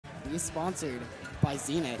is sponsored by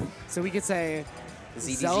Zenith. So we could say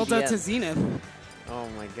ZDGDN. Zelda to Zenith. Oh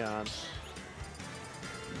my god.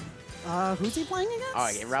 Who's he playing against? Oh,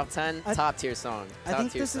 okay, Route 10, top tier song. I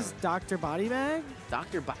think this is Dr. Bodybag.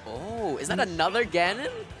 Oh, is that another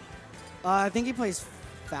Ganon? I think he plays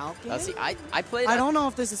Falcon. See, I played. I don't know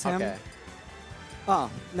if this is him. Okay. Oh,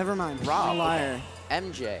 never mind. R.O.B. I'm a liar.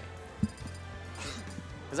 MJ.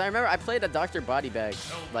 Because I remember I played a Dr. Bodybag,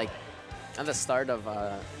 like, at the start of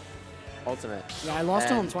Ultimate. Yeah, I lost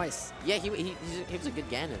to him twice. Yeah, he was a good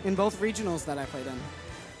Ganon. In both regionals that I played in.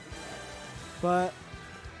 But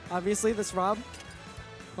obviously this R.O.B.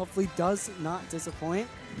 hopefully does not disappoint.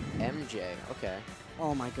 MJ, okay.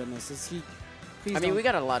 Oh my goodness, is he... Please I mean, we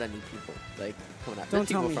got a lot of new people, like, coming out. Don't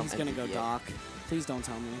tell me he's going to go Doc. Please don't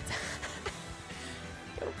tell me.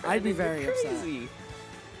 I'd be very upset.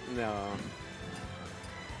 No.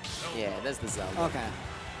 Yeah, there's the Zelda. Okay.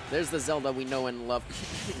 There's the Zelda we know and love.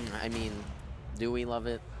 I mean, do we love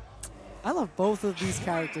it? I love both of these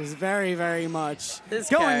characters very, very much. This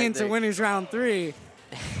Going into winners round 3.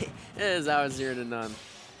 It is our ZeroTwoNone.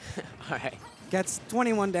 All right. Gets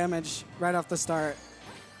 21 damage right off the start.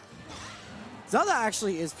 Zelda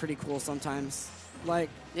actually is pretty cool sometimes. Like,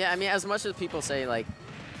 yeah, I mean, as much as people say like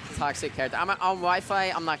toxic character, I'm on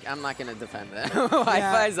Wi-Fi. I'm not gonna defend that.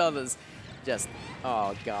 Wi-Fi Zelda's just,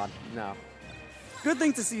 oh god, no. Good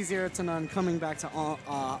thing to see ZeroTwoNone coming back to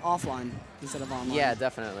offline instead of online. Yeah,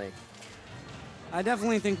 definitely. I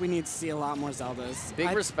definitely think we need to see a lot more Zeldas.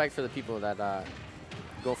 Big respect for the people that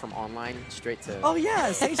go from online straight to. Oh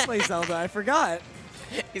yeah, Sage plays Zelda. I forgot.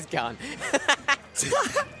 He's gone.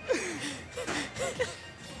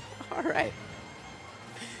 All right.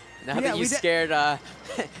 Now that you scared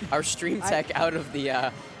our stream tech out of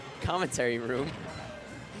the commentary room.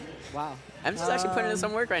 Wow. I'm just actually putting in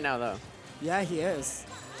some work right now, though. Yeah, he is.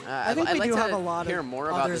 I think we do have a lot of hear more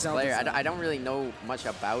about this Zeldas player. I don't really know much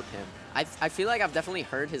about him. I feel like I've definitely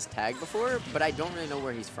heard his tag before, but I don't really know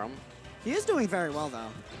where he's from. He is doing very well,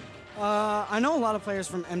 though. I know a lot of players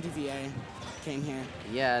from MDVA came here.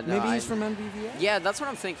 Yeah, no, Maybe he's from MDVA? Yeah, that's what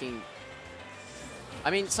I'm thinking. I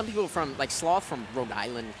mean, some people from, like, Sloth from Rhode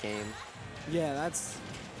Island came. Yeah, that's...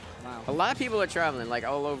 Wow. A lot of people are traveling, like,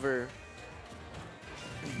 all over...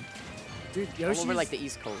 Dude, Yoshi's... All over, like, the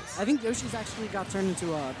East Coast. I think Yoshi's actually got turned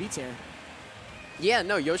into a B tier. Yeah,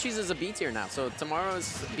 no, Yoshi's is a B tier now. So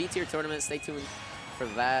tomorrow's B tier tournament, stay tuned for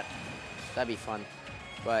that. That'd be fun.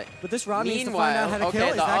 But this R.O.B. needs to find out how to kill.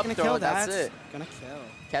 He's not going to kill. That's it. Gonna kill.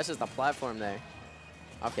 Catches the platform there.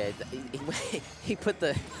 Okay, he put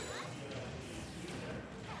the...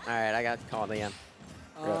 All right, I got called again.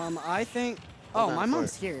 I think... Oh, my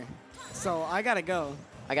mom's here. So I got to go.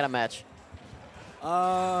 I got a match.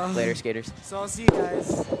 Later, skaters. So I'll see you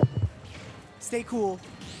guys. Stay cool.